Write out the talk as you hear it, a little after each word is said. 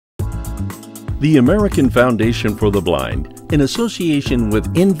The American Foundation for the Blind, in association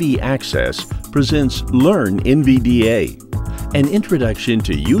with NV Access, presents Learn NVDA, an introduction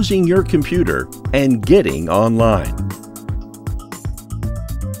to using your computer and getting online.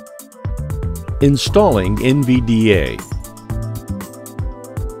 Installing NVDA.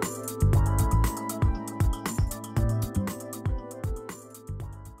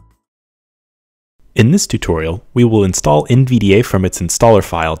 In this tutorial, we will install NVDA from its installer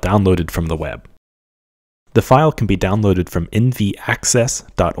file downloaded from the web. The file can be downloaded from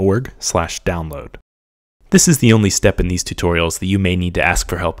nvaccess.org/download. This is the only step in these tutorials that you may need to ask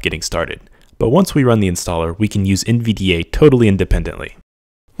for help getting started, but once we run the installer, we can use NVDA totally independently.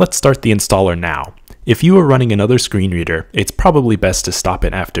 Let's start the installer now. If you are running another screen reader, it's probably best to stop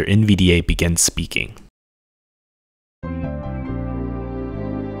it after NVDA begins speaking.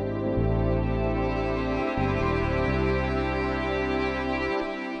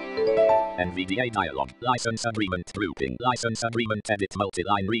 NVDA dialog. License agreement grouping. License agreement edit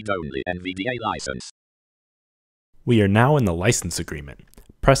multi-line read-only. NVDA license. We are now in the license agreement.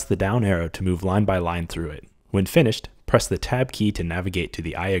 Press the down arrow to move line by line through it. When finished, press the Tab key to navigate to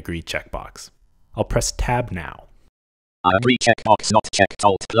the I agree checkbox. I'll press Tab now. I agree checkbox not checked.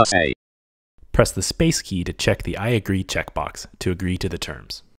 Alt plus A. Press the space key to check the I agree checkbox to agree to the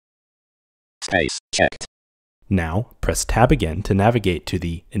terms. Space checked. Now, press Tab again to navigate to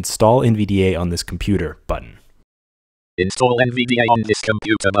the Install NVDA on this computer button. Install NVDA on this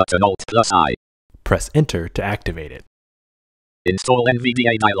computer button. Alt plus I. Press Enter to activate it. Install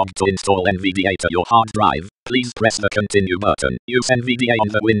NVDA dialog. To install NVDA to your hard drive, please press the Continue button. Use NVDA on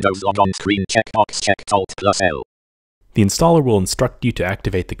the Windows logon screen. Checkbox checked. Alt plus L. The installer will instruct you to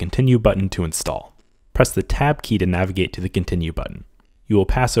activate the Continue button to install. Press the Tab key to navigate to the Continue button. You will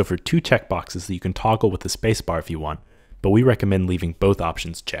pass over two checkboxes that you can toggle with the spacebar if you want, but we recommend leaving both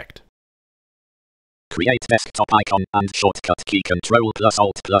options checked. Create desktop icon and shortcut key Control plus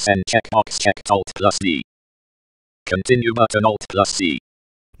Alt plus N. Checkbox checked. Alt plus D. Continue button. Alt plus C.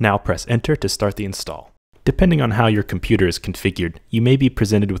 Now press Enter to start the install. Depending on how your computer is configured, you may be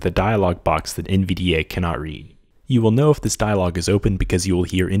presented with a dialog box that NVDA cannot read. You will know if this dialog is open because you will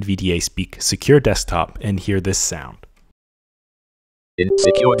hear NVDA speak Secure Desktop and hear this sound. In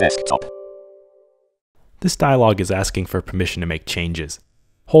Secure Desktop. This dialog is asking for permission to make changes.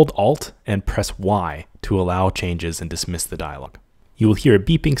 Hold Alt and press Y to allow changes and dismiss the dialog. You will hear a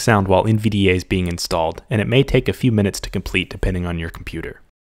beeping sound while NVDA is being installed, and it may take a few minutes to complete depending on your computer.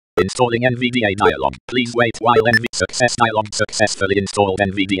 Installing NVDA dialog. Please wait while Success dialog successfully installed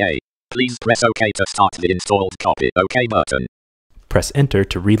NVDA. Please press OK to start the installed copy. OK button. Press Enter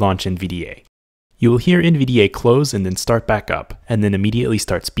to relaunch NVDA. You will hear NVDA close and then start back up, and then immediately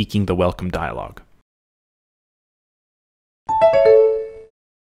start speaking the welcome dialog.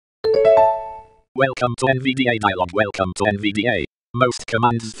 Welcome to NVDA dialog. Welcome to NVDA. Most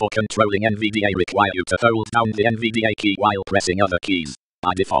commands for controlling NVDA require you to hold down the NVDA key while pressing other keys.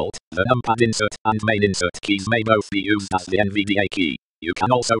 By default, the numpad insert and main insert keys may both be used as the NVDA key. You can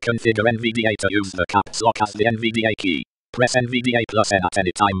also configure NVDA to use the caps lock as the NVDA key. Press NVDA plus N at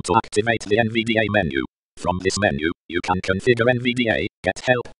any time to activate the NVDA menu. From this menu, you can configure NVDA, get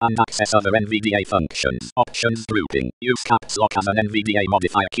help, and access other NVDA functions. Options grouping. Use caps lock as an NVDA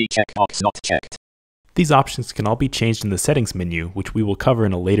modifier key. Checkbox not checked. These options can all be changed in the settings menu, which we will cover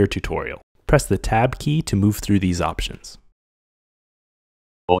in a later tutorial. Press the Tab key to move through these options.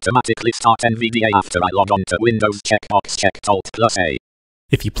 Automatically start NVDA after I log on to Windows. Checkbox checked. Alt plus A.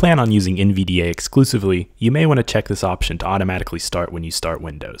 If you plan on using NVDA exclusively, you may want to check this option to automatically start when you start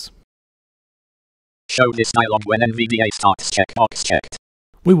Windows. Show this dialog when NVDA starts. Checkbox checked.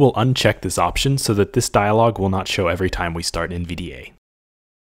 We will uncheck this option so that this dialog will not show every time we start NVDA.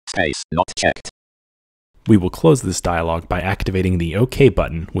 Space not checked. We will close this dialog by activating the OK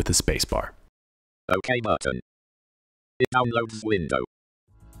button with the spacebar. OK button. It downloads window.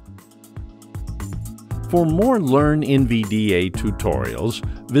 For more Learn NVDA tutorials,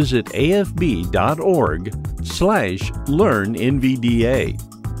 visit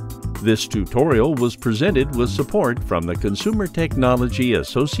afb.org/learnnvda. This tutorial was presented with support from the Consumer Technology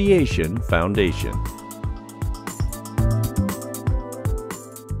Association Foundation.